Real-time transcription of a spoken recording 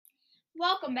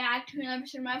Welcome back to another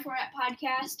episode of my Fortnite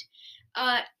podcast.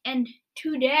 And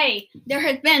today there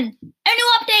has been a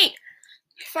new update.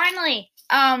 Finally.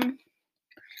 And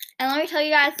let me tell you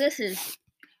guys, this is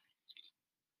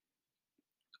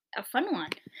a fun one.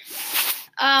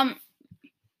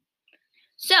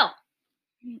 So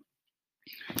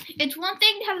it's one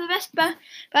thing to have the best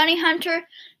bounty hunter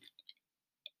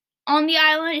on the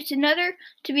island. It's another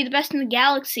to be the best in the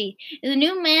galaxy. In the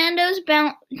new Mando's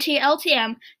Bounty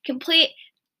LTM, complete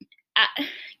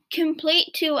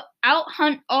to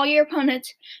out-hunt all your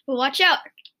opponents. But watch out.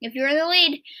 If you're in the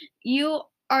lead, you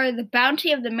are the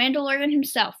bounty of the Mandalorian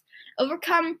himself.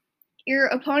 Overcome your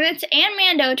opponents and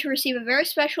Mando to receive a very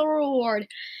special reward.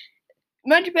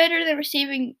 Much better than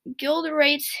receiving guild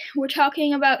rates. We're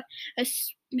talking about a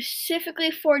specifically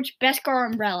forged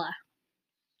Beskar umbrella.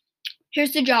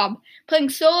 Here's the job. Playing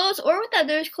solos or with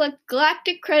others, collect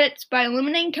galactic credits by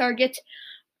eliminating targets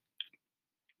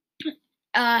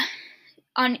by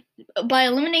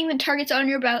eliminating the targets on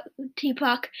your bounty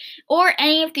puck or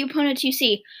any of the opponents you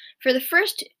see. For the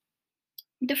first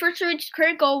to reach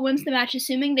credit goal wins the match,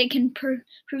 assuming they can prove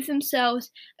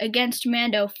themselves against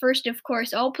Mando. First, of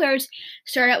course, all players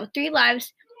start out with 3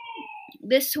 lives.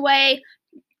 This is the way.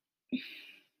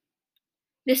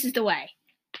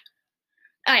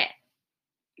 Alright.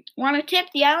 Want a tip?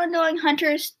 The island-dwelling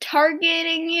hunters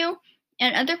targeting you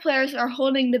and other players are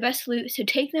holding the best loot, so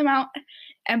take them out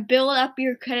and build up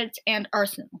your credits and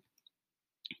arsenal.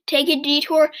 Take a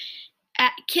detour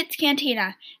at Kit's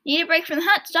Cantina. Need a break from the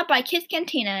hunt? Stop by Kit's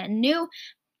Cantina, a new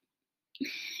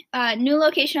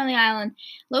location on the island.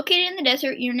 Located in the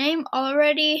desert, your name is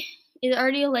already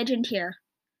a legend here.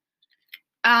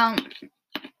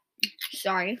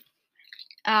 Sorry.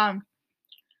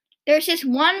 There's just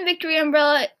one victory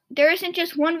umbrella. There isn't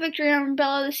just one victory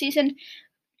umbrella this season.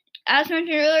 As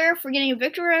mentioned earlier, for getting a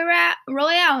victory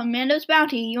royale in Mando's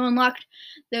Bounty, you unlocked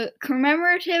the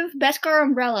commemorative Beskar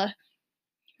umbrella.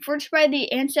 Forged by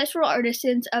the ancestral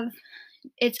artisans of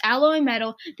its alloy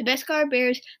metal, the Beskar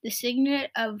bears the signet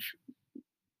of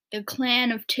the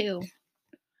Clan of Two.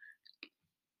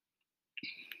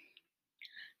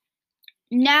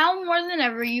 Now more than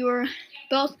ever, you are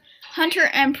both hunter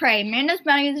and prey. Mando's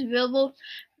Bounty is available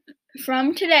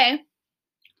from today,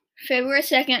 February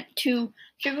 2nd, to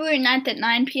February 9th at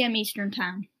 9 p.m. Eastern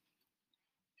Time.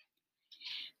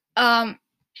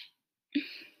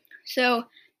 So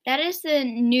that is the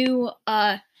new,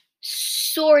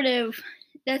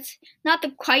 that's not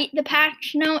quite the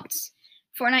patch notes.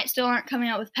 Fortnite still aren't coming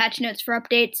out with patch notes for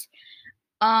updates.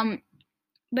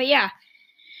 But yeah.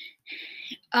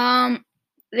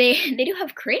 They do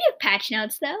have creative patch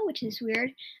notes though, which is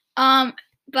weird.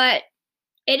 But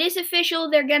it is official.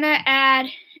 They're gonna add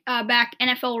back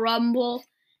NFL Rumble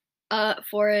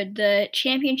for the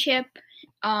championship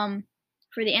for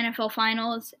the NFL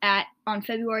Finals on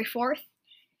February 4th.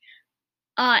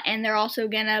 And they're also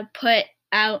gonna put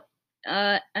out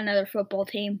another football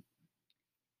team.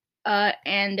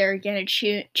 And they're gonna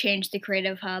change the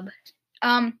creative hub.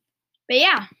 But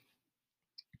yeah.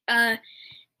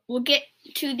 We'll get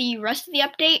to the rest of the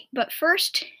update, but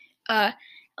first, a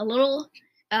little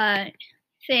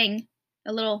thing,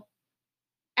 a little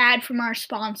ad from our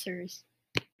sponsors.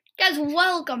 Guys,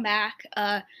 welcome back.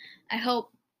 I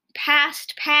hope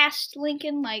past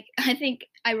Lincoln, like I think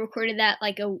I recorded that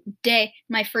like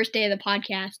my first day of the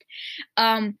podcast.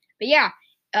 But yeah,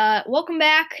 welcome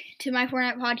back to my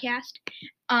Fortnite podcast.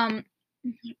 And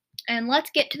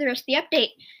let's get to the rest of the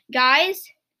update.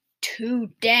 Guys,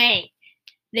 today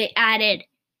they added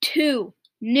 2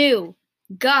 new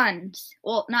guns.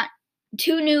 Well, not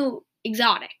 2 new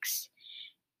exotics.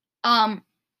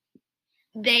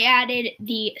 They added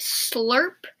the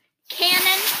Slurp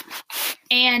Cannon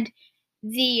and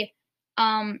the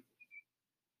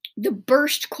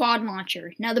Burst Quad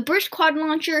Launcher. Now, the Burst Quad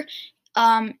Launcher,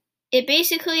 it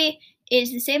basically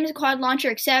is the same as a quad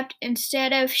launcher, except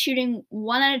instead of shooting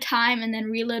 1 at a time and then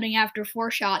reloading after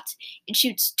 4 shots, it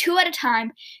shoots 2 at a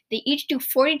time. They each do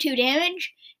 42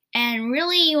 damage, and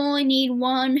really you only need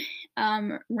 1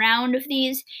 round of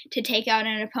these to take out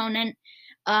an opponent,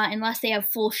 unless they have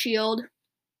full shield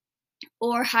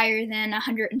or higher than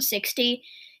 160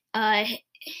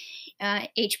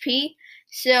 HP.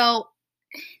 So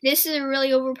this is a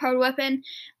really overpowered weapon.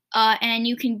 And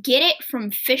you can get it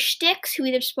from Fish Sticks, who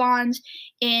either spawns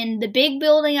in the big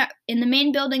building, in the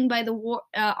main building by the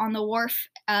on the wharf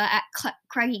at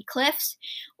Craggy Cliffs,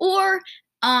 or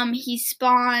he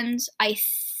spawns, I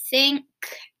think,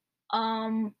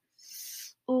 I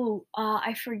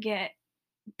forget,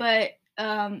 but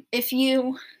if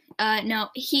you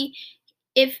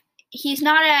if he's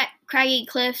not at Craggy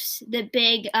Cliffs, the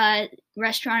big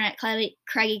restaurant at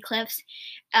Craggy Cliffs.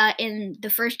 In the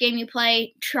first game you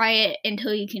play, try it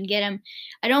until you can get him.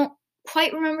 I don't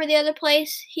quite remember the other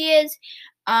place he is.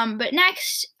 But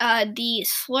next, the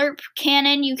Slurp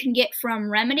Cannon you can get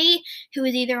from Remedy, who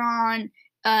is either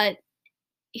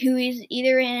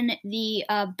in the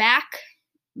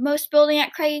backmost building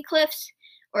at Craggy Cliffs,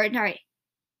 or sorry,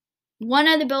 one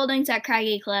of the buildings at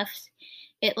Craggy Cliffs.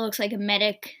 It looks like a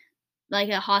medic, like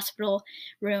a hospital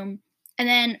room. And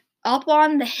then up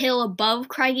on the hill above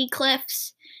Craggy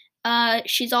Cliffs,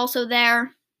 she's also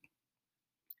there.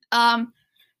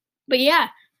 But yeah,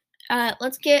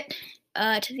 let's get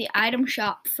to the item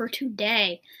shop for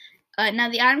today. Now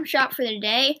the item shop for the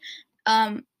day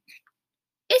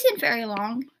isn't very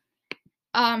long.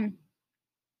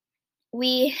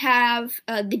 We have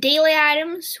the daily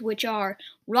items, which are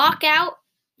Rock Out.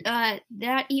 That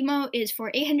emote is for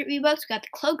 800 V-Bucks. We got the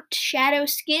Cloaked Shadow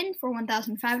skin for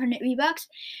 1,500 V-Bucks.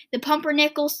 The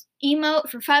Pumpernickel emote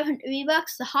for 500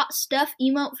 V-Bucks. The Hot Stuff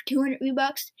emote for 200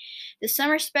 V-Bucks. The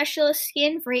Summer Specialist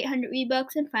skin for 800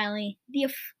 V-Bucks. And finally,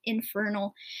 the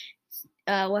Infernal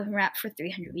weapon wrap for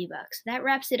 300 V-Bucks. That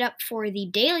wraps it up for the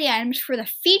daily items. For the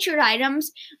featured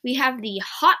items, we have the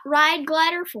Hot Ride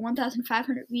Glider for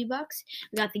 1,500 V-Bucks.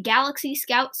 We got the Galaxy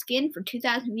Scout skin for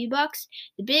 2,000 V-Bucks.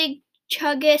 The Big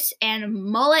Chuggus and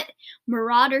Mullet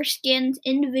Marauder skins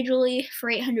individually for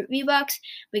 800 V-Bucks.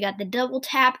 We got the Double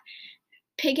Tap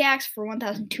Pickaxe for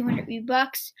 1,200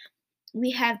 V-Bucks.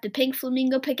 We have the Pink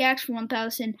Flamingo Pickaxe for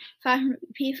 1,500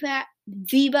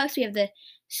 V-Bucks. We have the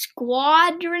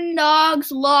Squadron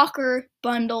Dogs Locker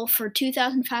Bundle for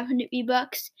 2,500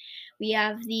 V-Bucks. We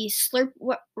have the Slurp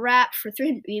Wrap for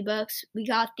 300 V-Bucks. We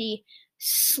got the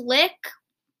Slick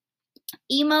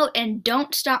emote and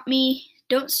Don't Start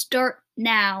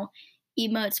Now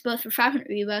emotes, both for 500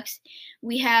 V-Bucks.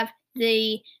 We have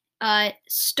the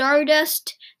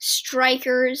Stardust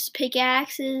Strikers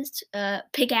pickaxe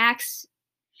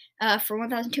for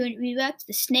 1,200 V-Bucks.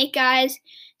 The Snake Eyes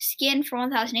skin for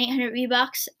 1,800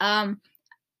 V-Bucks.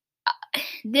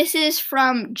 This is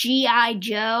from G.I.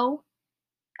 Joe,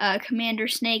 Commander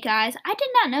Snake Eyes. I did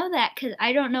not know that because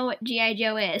I don't know what G.I.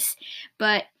 Joe is,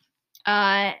 but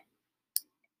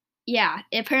yeah,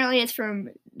 apparently it's from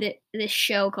this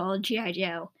show called G.I.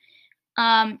 Joe.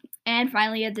 And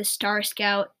finally, you have the Star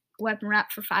Scout weapon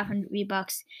wrap for 500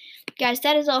 V-Bucks. Guys,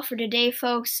 that is all for today,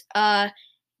 folks.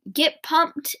 Get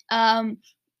pumped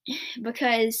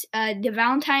because the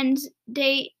Valentine's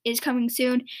Day is coming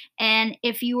soon, and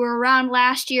if you were around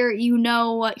last year, you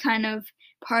know what kind of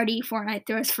party Fortnite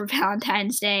throws for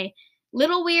Valentine's Day.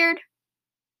 Little weird,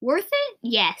 worth it?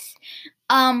 Yes.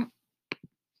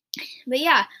 But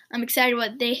yeah, I'm excited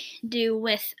what they do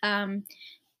with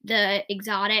the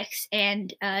exotics,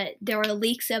 and there were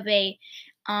leaks of a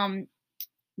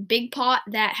big pot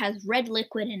that has red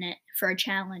liquid in it for a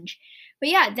challenge. But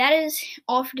yeah, that is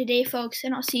all for today, folks,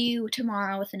 and I'll see you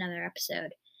tomorrow with another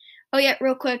episode. Oh yeah,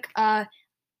 real quick, why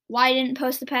I didn't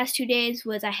post the past 2 days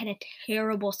was I had a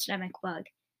terrible stomach bug.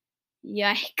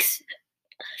 Yikes.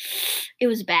 It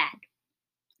was bad.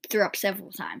 Threw up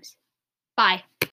several times. Bye.